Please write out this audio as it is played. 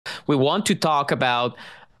we want to talk about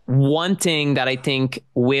one thing that I think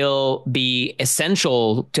will be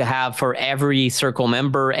essential to have for every circle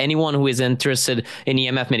member, anyone who is interested in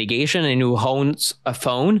EMF mitigation and who owns a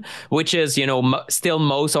phone, which is, still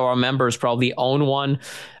most of our members probably own one.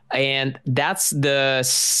 And that's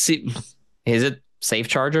is it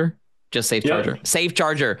SafeCharger? Just SafeCharger. Yep.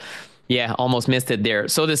 SafeCharger. Yeah, almost missed it there.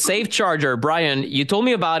 So the SafeCharger, Brian, you told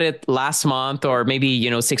me about it last month or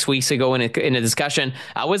maybe 6 weeks ago in a discussion.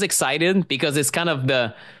 I was excited because it's kind of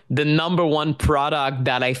the number one product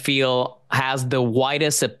that I feel has the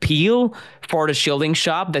widest appeal for the shielding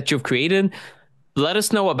shop that you've created. Let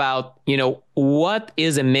us know about what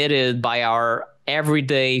is emitted by our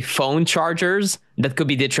everyday phone chargers that could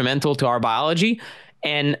be detrimental to our biology.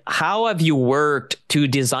 And how have you worked to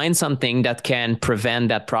design something that can prevent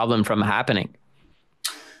that problem from happening?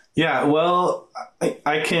 Yeah, well,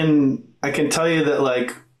 I can tell you that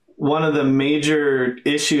like one of the major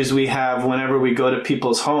issues we have whenever we go to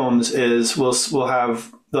people's homes is they'll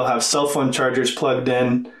have cell phone chargers plugged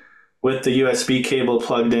in with the USB cable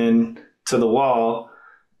plugged in to the wall,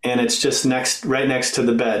 and it's just right next to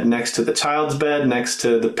the bed, next to the child's bed, next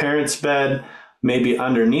to the parent's bed, maybe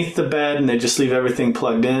underneath the bed, and they just leave everything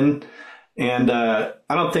plugged in. And I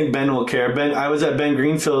don't think Ben will care. I was at Ben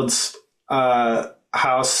Greenfield's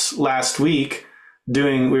house last week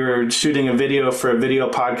we were shooting a video for a video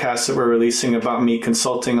podcast that we're releasing about me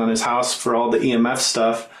consulting on his house for all the EMF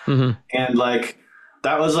stuff. Mm-hmm. And like,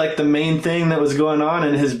 that was like the main thing that was going on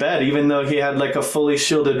in his bed, even though he had like a fully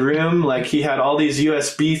shielded room. Like he had all these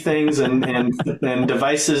USB things and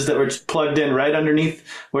devices that were plugged in right underneath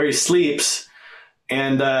where he sleeps.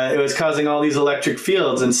 And it was causing all these electric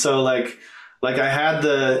fields. And so like I had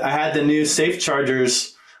the new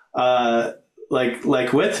SafeChargers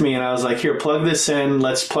like with me, and I was like, here, plug this in.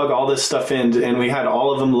 Let's plug all this stuff in. And we had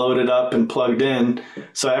all of them loaded up and plugged in.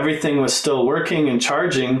 So everything was still working and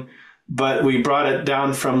charging, but we brought it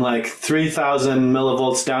down from like 3,000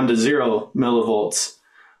 millivolts down to 0 millivolts.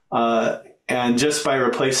 And just by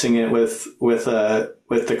replacing it with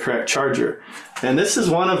the correct charger. And this is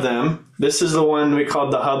one of them. This is the one we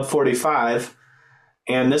called the Hub 45.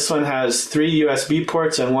 And this one has 3 USB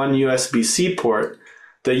ports and 1 USB-C port.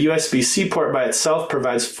 The USB-C port by itself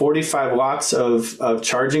provides 45 watts of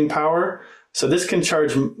charging power. So this can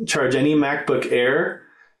charge any MacBook Air.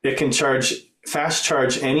 It can fast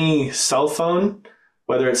charge any cell phone,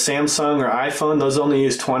 whether it's Samsung or iPhone. Those only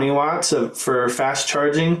use 20 watts for fast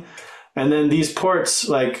charging. And then these ports,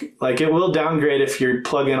 like it will downgrade if you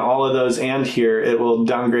plug in all of those and here, it will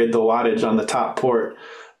downgrade the wattage on the top port.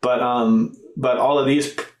 But all of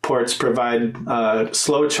these ports provide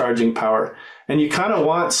slow charging power. And you kind of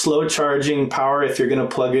want slow charging power if you're going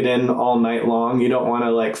to plug it in all night long. You don't want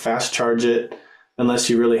to like fast charge it unless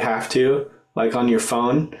you really have to, like on your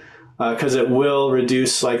phone, because it will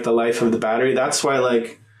reduce like the life of the battery. That's why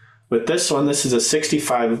like with this one, this is a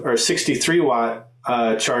 65 or 63 watt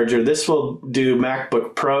charger. This will do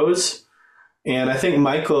MacBook Pros. And I think,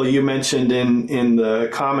 Michael, you mentioned in the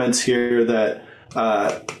comments here that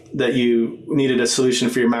you needed a solution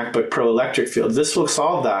for your MacBook Pro electric fields. This will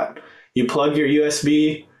solve that. You plug your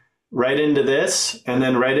USB right into this and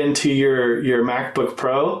then right into your MacBook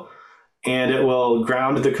Pro, and it will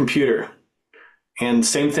ground the computer. And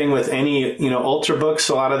same thing with any, Ultrabooks.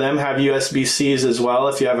 A lot of them have USB-Cs as well.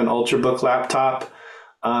 If you have an Ultrabook laptop,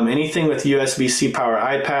 anything with USB-C power,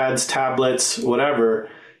 iPads, tablets, whatever,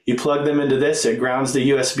 you plug them into this, it grounds the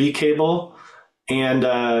USB cable, and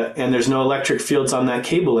there's no electric fields on that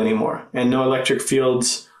cable anymore, and no electric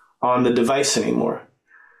fields on the device anymore.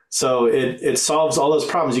 So it solves all those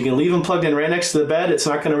problems. You can leave them plugged in right next to the bed. It's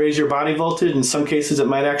not going to raise your body voltage. In some cases, it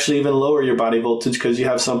might actually even lower your body voltage because you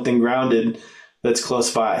have something grounded that's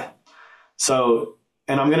close by. So,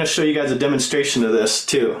 and I'm going to show you guys a demonstration of this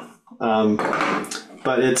too.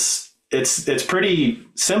 But it's pretty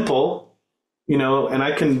simple, and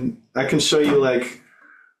I can show you like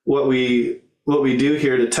what we do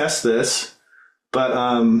here to test this. But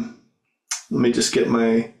let me just get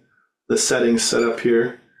the settings set up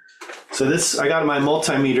here. So I got my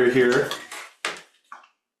multimeter here,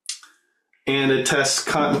 and it tests,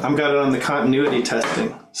 I've got it on the continuity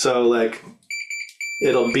testing. So like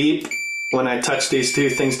it'll beep when I touch these two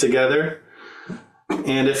things together.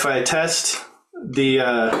 And if I test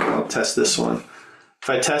I'll test this one. If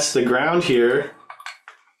I test the ground here,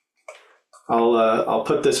 I'll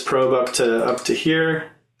put this probe up to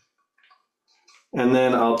here, and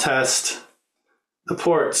then I'll test the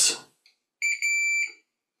ports.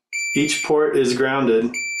 Each port is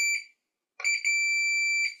grounded.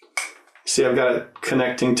 See, I've got it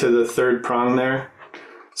connecting to the third prong there.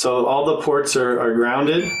 So all the ports are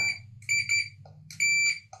grounded.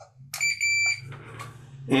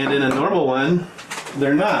 And in a normal one,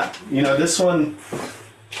 they're not. You know, this one,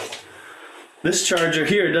 this charger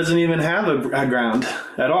here doesn't even have a ground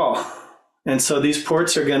at all. And so these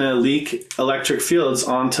ports are going to leak electric fields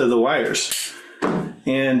onto the wires.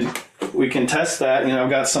 And we can test that. You know, I've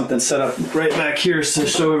got something set up right back here to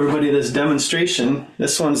show everybody this demonstration.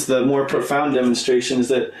 This one's the more profound demonstration, is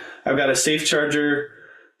that I've got a SafeCharger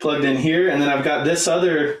plugged in here, and then I've got this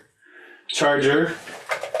other charger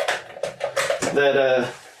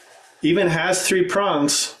that even has 3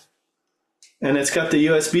 prongs, and it's got the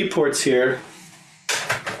USB ports here.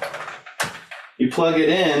 You plug it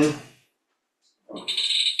in,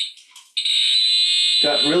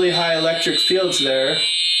 got really high electric fields there,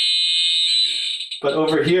 but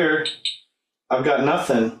over here I've got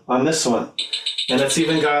nothing on this one, and it's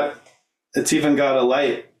even got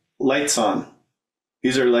a lights on.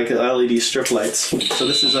 These are like LED strip lights. So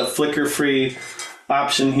this is a flicker-free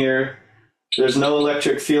option here. There's no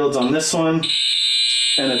electric fields on this one,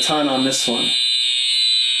 and a ton on this one.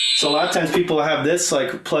 So a lot of times people have this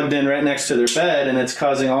like plugged in right next to their bed, and it's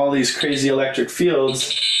causing all these crazy electric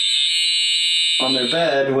fields on their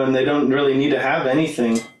bed when they don't really need to have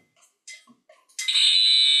anything.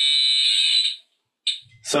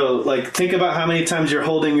 So like, think about how many times you're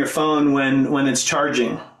holding your phone when it's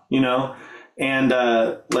charging, you know, and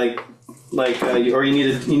or you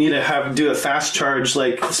need to do a fast charge,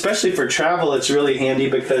 like especially for travel. It's really handy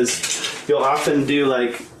because you'll often do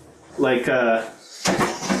like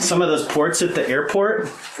some of those ports at the airport.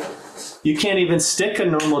 You can't even stick a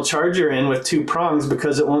normal charger in with 2 prongs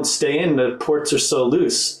because it won't stay in. The ports are so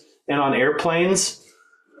loose. And on airplanes,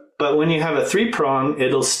 but when you have a 3 prong,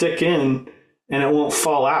 it'll stick in and it won't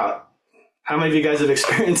fall out. How many of you guys have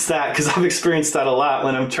experienced that? Because I've experienced that a lot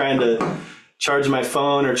when I'm trying to charge my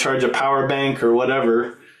phone or charge a power bank or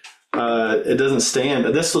whatever. It doesn't stay in,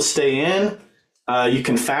 but this will stay in. You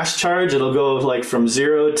can fast charge. It'll go like from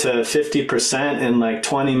 0 to 50% in like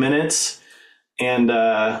 20 minutes, and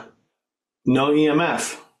no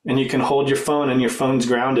EMF. And you can hold your phone, and your phone's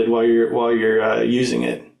grounded while you're using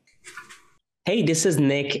it. Hey, this is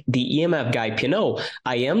Nick, the EMF guy Pinot.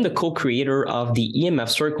 I am the co-creator of the EMF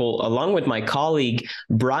Circle along with my colleague,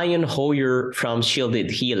 Brian Hoyer from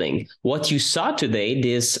Shielded Healing. What you saw today,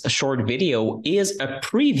 this short video, is a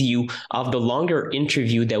preview of the longer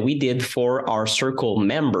interview that we did for our Circle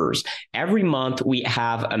members. Every month, we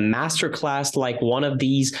have a masterclass like one of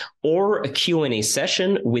these, or a Q&A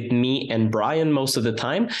session with me and Brian most of the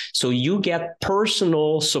time. So you get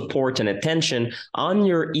personal support and attention on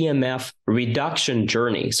your EMF reduction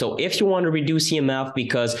journey. So if you want to reduce EMF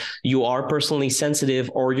because you are personally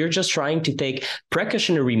sensitive, or you're just trying to take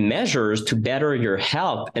precautionary measures to better your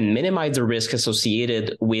health and minimize the risk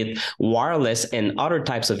associated with wireless and other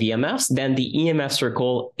types of EMFs, then the EMF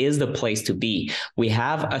Circle is the place to be. We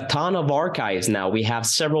have a ton of archives now. We have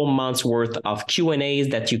several months worth of Q&As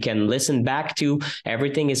that you can listen back to.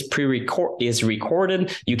 Everything is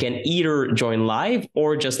recorded. You can either join live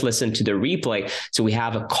or just listen to the replay. So we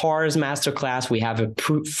have a cars masterclass. We have a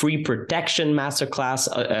free protection masterclass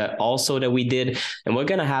also that we did. And we're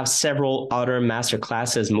going to have several other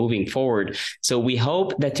masterclasses moving forward. So we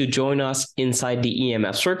hope that you join us inside the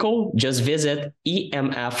EMF Circle. Just visit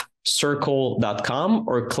emfcircle.com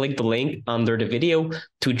or click the link under the video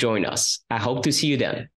to join us. I hope to see you then.